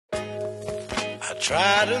I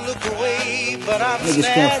try to look away, but I'm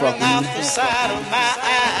staring out the side of my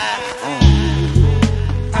eye.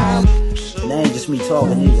 That ain't just me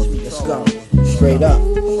talking, nigga. Let's go. Straight up.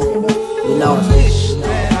 You know,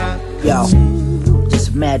 yo, just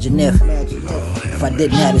imagine if I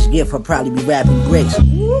didn't have this gift, I'd probably be rapping bricks.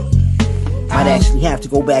 Might actually have to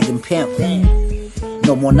go back and pimp.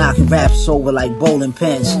 No more knocking raps over like bowling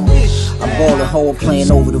pins. I'm ballin' hard,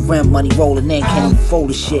 playing over the rim, money rolling in, can't even fold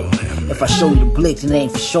the shit. If I show you the blicks, it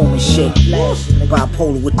ain't for showman shit.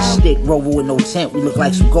 Bipolar with the stick, rover with no tent, we look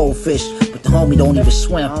like some goldfish, but the homie don't even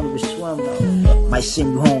swim. Might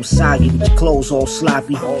send you home soggy with your clothes all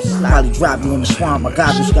sloppy. Probably drop you in the swamp, my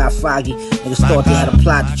goggles got foggy. Niggas thought they had a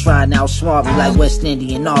plot to try and outsmart me like West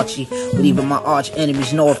Indian Archie. But even my arch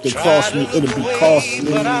enemies know if they cross me, it'll be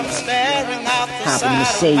costly. Hop in the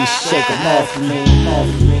Mercedes, shake them off me.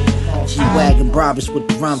 G-Wagon Brabus with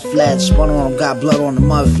the rum flats. Spun on them, got blood on the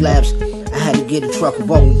mud flaps. I had to get a truck, a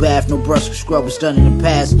bubble bath. No brush or scrub was done in the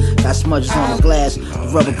past. Got smudges on the glass,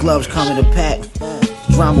 the rubber gloves come in a pack.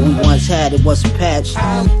 The drama we once had, it wasn't patched.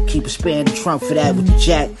 Keep a spare in the trunk for that with the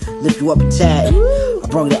jack. Lift you up a tad. I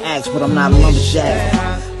brung the axe, but I'm not a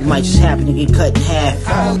lumberjack. You might just happen to get cut in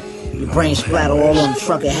half. Your brain splatter all on the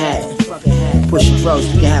trucker hat. Pushing drugs,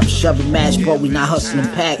 we can have a shoving match, but we not hustling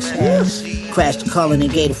packs. Crashed the Cullen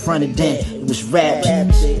and gave the front a dent. It was wrapped.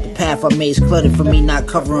 The path I made is cluttered for me not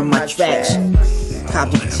covering my tracks.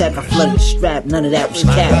 Copped the protect, I flooded the strap, none of that was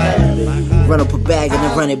capped. Run up a bag and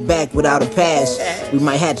then run it back without a pass. We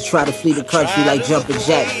might have to try to flee the country like Jumpin'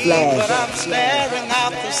 Jack Flash. I'm staring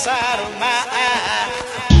out the side of my eye.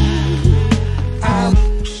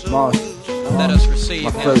 Let us receive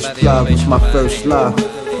my first plug was my first love.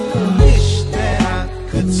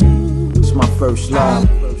 It's my first love.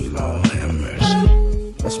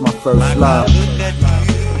 That's my first love.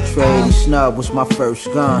 Trade and snub was my first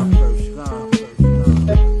gun.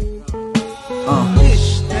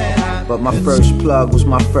 But my first plug was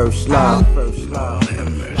my first love.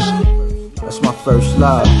 That's my first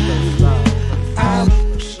love.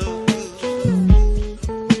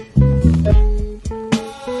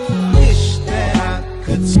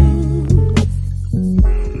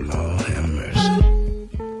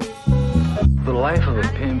 The life of a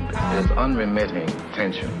pimp is unremitting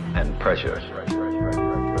tension and pressure. A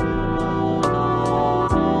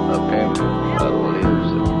pimp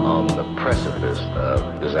lives on the precipice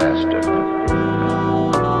of disaster.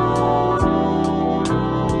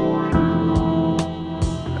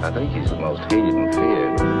 I think he's the most hated and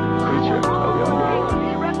feared creature of the underworld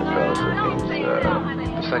because of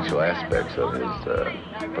the sexual aspects of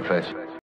his profession.